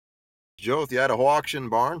Joe at the Idaho Auction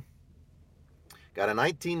Barn. Got a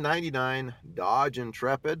 1999 Dodge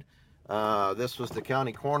Interepid. This was the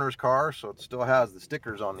county coroner's car, so it still has the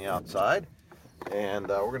stickers on the outside. And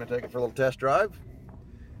we're going to take it for a little test drive.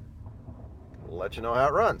 We'll let you know how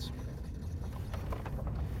it runs.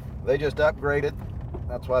 They just upgraded.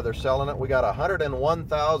 That's why they're selling it. We got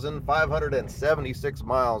 101,576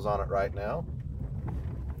 miles on it right now.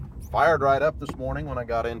 Fired right up this morning when I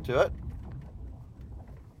got into it.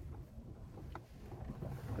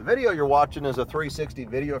 The video you're watching is a 360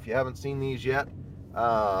 video. If you haven't seen these yet,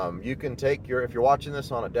 you can take if you're watching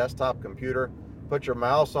this on a desktop computer, put your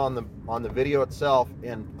mouse on the video itself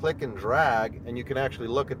and click and drag, and you can actually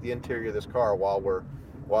look at the interior of this car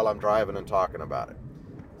while I'm driving and talking about it.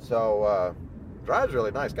 So drives really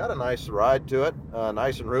nice. Got a nice ride to it.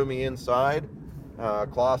 Nice and roomy inside.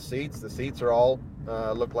 Cloth seats. The seats are all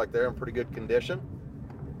look like they're in pretty good condition.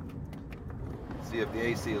 Let's see if the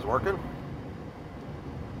AC is working.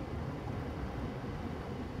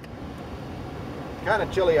 Kind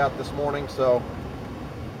of chilly out this morning, so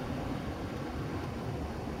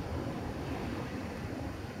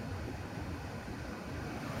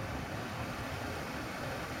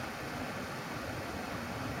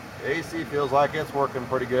AC feels like it's working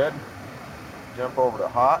pretty good. Jump over to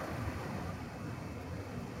hot.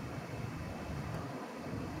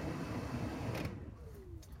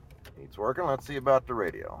 It's working. Let's see about the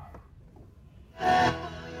radio.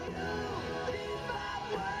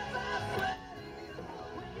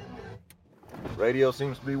 Radio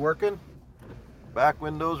seems to be working. Back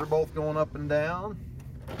windows are both going up and down.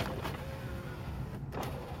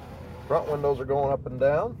 Front windows are going up and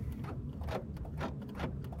down.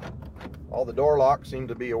 All the door locks seem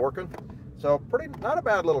to be working. So not a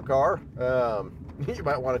bad little car. You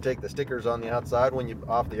might want to take the stickers on the outside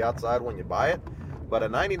off the outside when you buy it. But a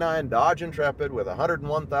 99 Dodge Interepid with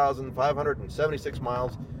 101,576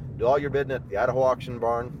 miles. Do all your bidding at the Idaho Auction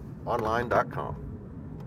Barn online.com.